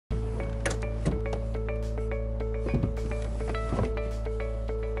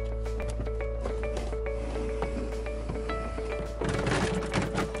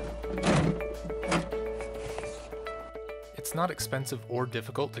It's not expensive or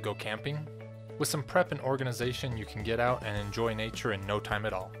difficult to go camping. With some prep and organization, you can get out and enjoy nature in no time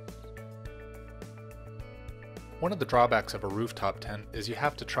at all. One of the drawbacks of a rooftop tent is you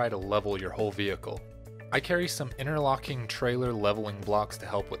have to try to level your whole vehicle. I carry some interlocking trailer leveling blocks to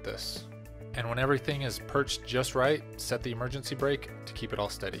help with this. And when everything is perched just right, set the emergency brake to keep it all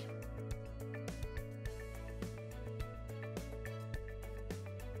steady.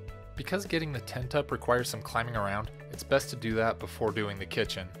 Because getting the tent up requires some climbing around, it's best to do that before doing the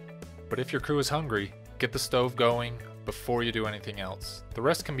kitchen. But if your crew is hungry, get the stove going before you do anything else. The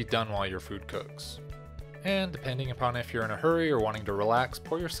rest can be done while your food cooks. And depending upon if you're in a hurry or wanting to relax,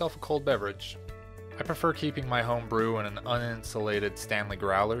 pour yourself a cold beverage. I prefer keeping my home brew in an uninsulated Stanley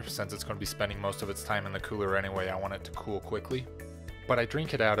growler since it's going to be spending most of its time in the cooler anyway. I want it to cool quickly. But I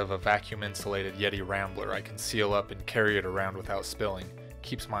drink it out of a vacuum insulated Yeti Rambler. I can seal up and carry it around without spilling.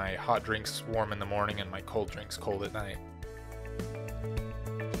 Keeps my hot drinks warm in the morning and my cold drinks cold at night.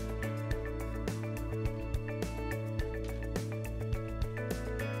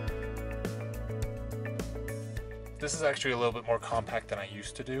 This is actually a little bit more compact than I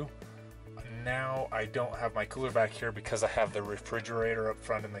used to do. Now I don't have my cooler back here because I have the refrigerator up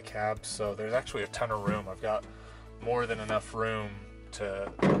front in the cab, so there's actually a ton of room. I've got more than enough room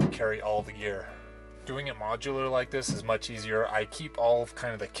to carry all the gear. Doing it modular like this is much easier. I keep all of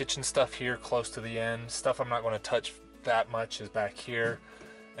kind of the kitchen stuff here close to the end. Stuff I'm not going to touch that much is back here,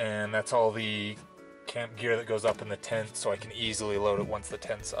 and that's all the camp gear that goes up in the tent, so I can easily load it once the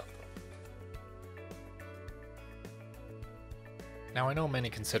tent's up. Now I know many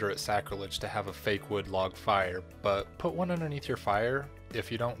consider it sacrilege to have a fake wood log fire, but put one underneath your fire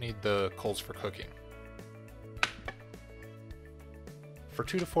if you don't need the coals for cooking. For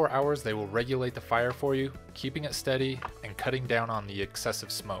 2 to 4 hours they will regulate the fire for you, keeping it steady and cutting down on the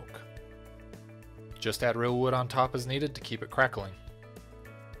excessive smoke. Just add real wood on top as needed to keep it crackling.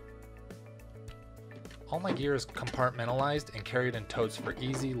 All my gear is compartmentalized and carried in totes for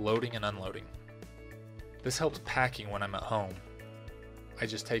easy loading and unloading. This helps packing when I'm at home. I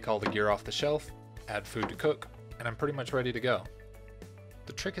just take all the gear off the shelf, add food to cook, and I'm pretty much ready to go.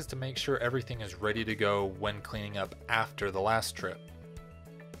 The trick is to make sure everything is ready to go when cleaning up after the last trip.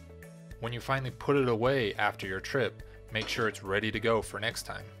 When you finally put it away after your trip, make sure it's ready to go for next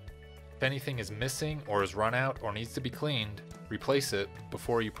time. If anything is missing or is run out or needs to be cleaned, replace it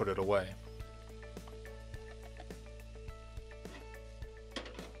before you put it away.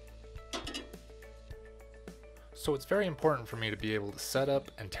 So it's very important for me to be able to set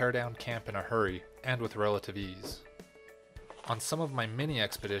up and tear down camp in a hurry and with relative ease. On some of my mini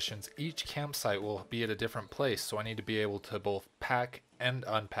expeditions, each campsite will be at a different place, so I need to be able to both pack and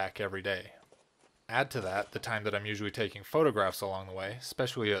unpack every day. Add to that the time that I'm usually taking photographs along the way,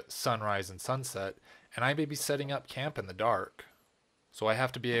 especially at sunrise and sunset, and I may be setting up camp in the dark. So I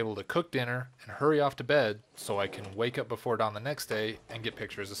have to be able to cook dinner and hurry off to bed so I can wake up before dawn the next day and get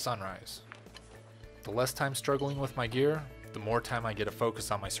pictures of sunrise. The less time struggling with my gear, the more time I get to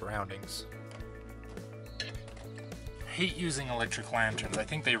focus on my surroundings. I hate using electric lanterns. I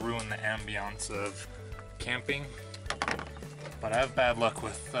think they ruin the ambiance of camping, but I have bad luck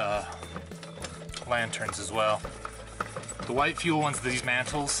with lanterns as well. The white fuel ones, these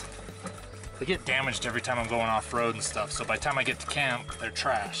mantles, they get damaged every time I'm going off-road and stuff, so by the time I get to camp, they're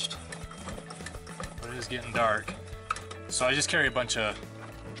trashed. But it is getting dark. So I just carry a bunch of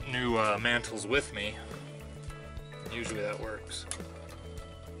new mantles with me. Usually that works.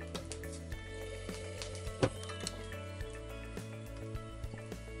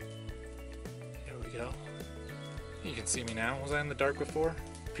 There we go. You can see me now. Was I in the dark before?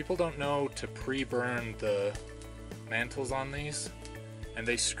 People don't know to pre-burn the mantles on these, and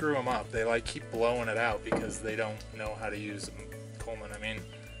they screw them up. They like keep blowing it out because they don't know how to use them. Coleman, I mean,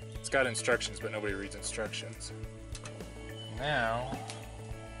 it's got instructions, but nobody reads instructions. Now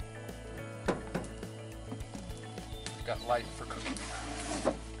got light for cooking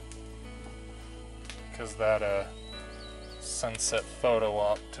because that sunset photo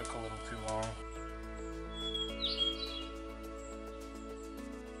op took a little too long.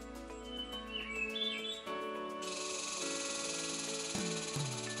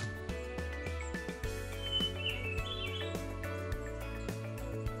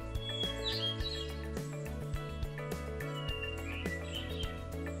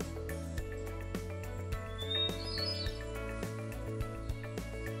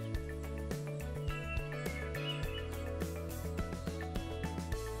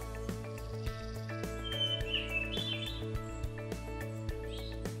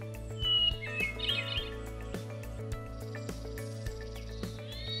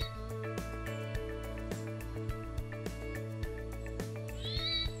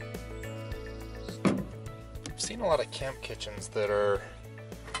 seen a lot of camp kitchens that are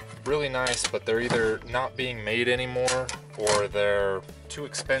really nice, but they're either not being made anymore, or they're too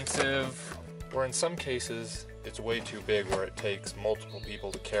expensive, or in some cases it's way too big where it takes multiple people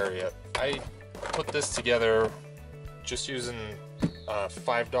to carry it. I put this together just using a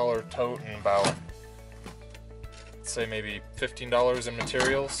 $5 tote and about, say, maybe $15 in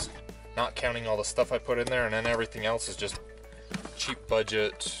materials, not counting all the stuff I put in there, and then everything else is just cheap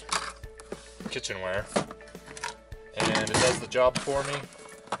budget kitchenware. And it does the job for me.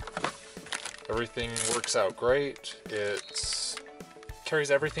 Everything works out great. It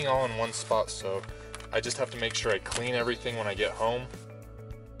carries everything all in one spot, so I just have to make sure I clean everything when I get home.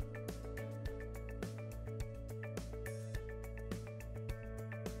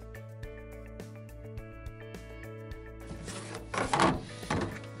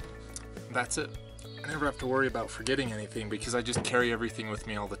 That's it. I never have to worry about forgetting anything because I just carry everything with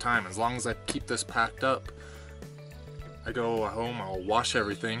me all the time. As long as I keep this packed up, I go home, I'll wash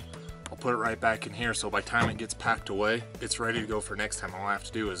everything, I'll put it right back in here, so by the time it gets packed away, it's ready to go for next time. All I have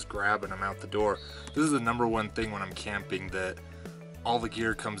to do is grab and I'm out the door. This is the number one thing when I'm camping, that all the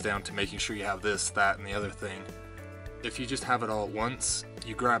gear comes down to making sure you have this, that, and the other thing. If you just have it all at once,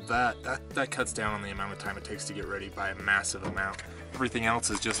 you grab that cuts down on the amount of time it takes to get ready by a massive amount. Everything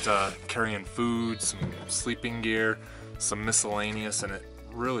else is just carrying food, some sleeping gear, some miscellaneous, and it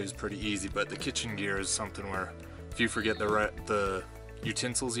really is pretty easy. But the kitchen gear is something where if you forget the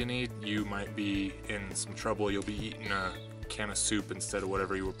utensils you need, you might be in some trouble. You'll be eating a can of soup instead of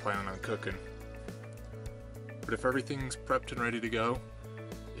whatever you were planning on cooking. But if everything's prepped and ready to go,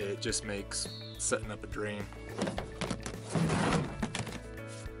 it just makes setting up a dream.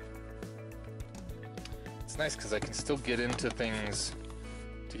 It's nice because I can still get into things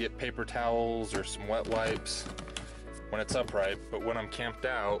to get paper towels or some wet wipes when it's upright, but when I'm camped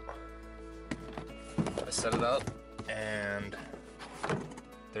out, I set it up and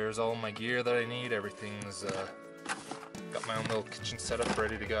there's all my gear that I need. Everything's got my own little kitchen setup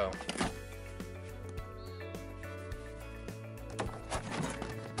ready to go.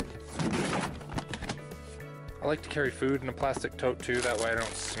 I like to carry food in a plastic tote too, that way I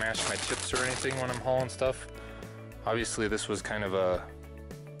don't smash my chips or anything when I'm hauling stuff. Obviously this was kind of a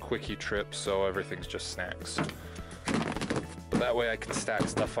quickie trip, so everything's just snacks. But that way I can stack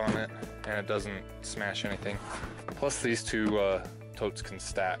stuff on it and it doesn't smash anything. Plus these two totes can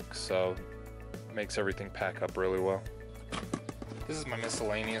stack, so it makes everything pack up really well. This is my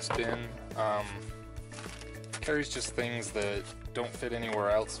miscellaneous bin. Carries just things that don't fit anywhere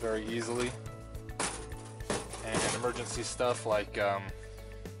else very easily. And emergency stuff like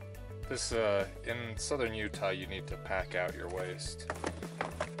this, in southern Utah you need to pack out your waste.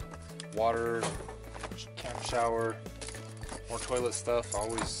 Water, camp shower, more toilet stuff,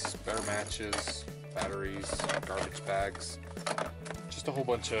 always spare matches, batteries, garbage bags. Just a whole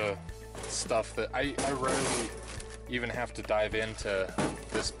bunch of stuff that I rarely even have to dive into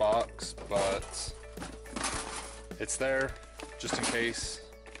this box, but it's there just in case,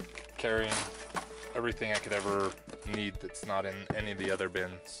 carrying everything I could ever need that's not in any of the other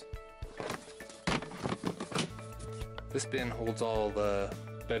bins. This bin holds all the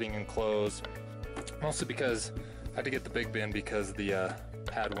bedding and clothes, mostly because I had to get the big bin because the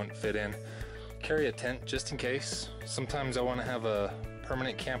pad wouldn't fit in. Carry a tent just in case. Sometimes I want to have a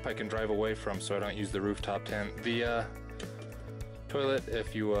permanent camp I can drive away from, so I don't use the rooftop tent. The toilet,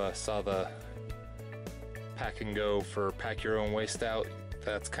 if you saw the pack and go for pack your own waste out,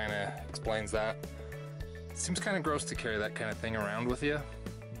 that's kind of explains that. It seems kind of gross to carry that kind of thing around with you,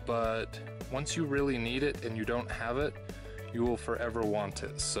 but once you really need it and you don't have it, you will forever want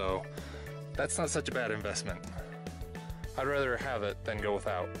it, so that's not such a bad investment. I'd rather have it than go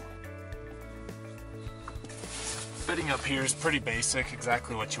without. Bedding up here is pretty basic,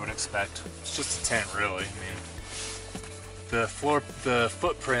 exactly what you would expect. It's just a tent, really. I mean, the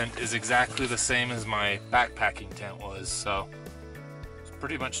footprint is exactly the same as my backpacking tent was, so it's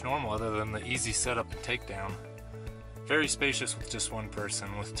pretty much normal other than the easy setup and takedown. Very spacious with just one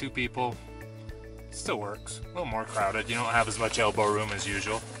person. With two people, it still works. A little more crowded. You don't have as much elbow room as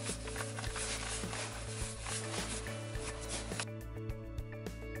usual.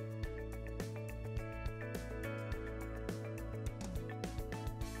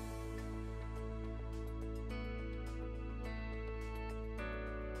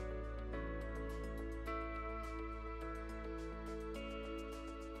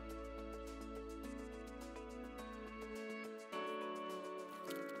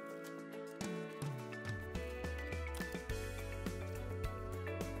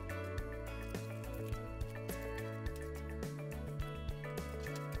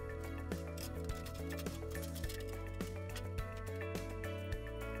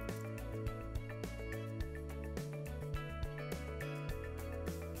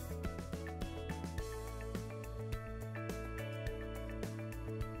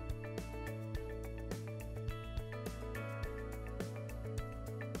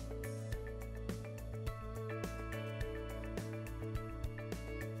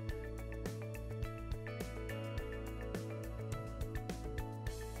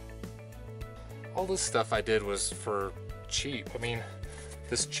 all this stuff I did was for cheap. I mean,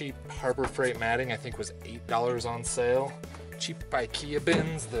 this cheap Harbor Freight matting I think was $8 on sale. Cheap IKEA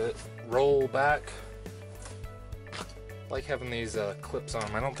bins that roll back. I like having these clips on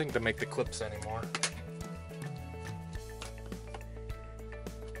them. I don't think they make the clips anymore.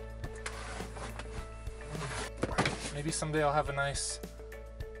 Maybe someday I'll have a nice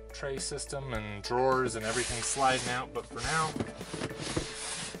tray system and drawers and everything sliding out, but for now,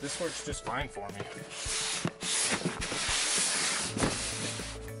 this works just fine for me.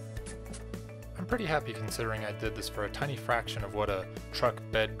 I'm pretty happy considering I did this for a tiny fraction of what a truck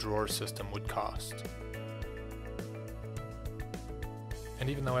bed drawer system would cost. And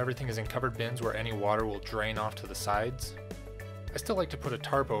even though everything is in covered bins where any water will drain off to the sides, I still like to put a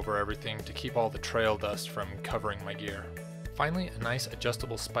tarp over everything to keep all the trail dust from covering my gear. Finally, a nice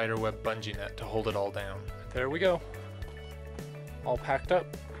adjustable spiderweb bungee net to hold it all down. There we go. All packed up,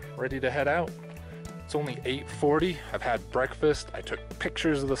 ready to head out. It's only 8:40. I've had breakfast. I took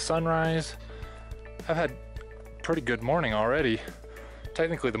pictures of the sunrise. I've had a pretty good morning already.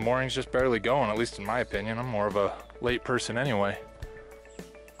 Technically, the morning's just barely going, at least in my opinion. I'm more of a late person anyway.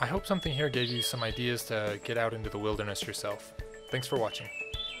 I hope something here gave you some ideas to get out into the wilderness yourself. Thanks for watching.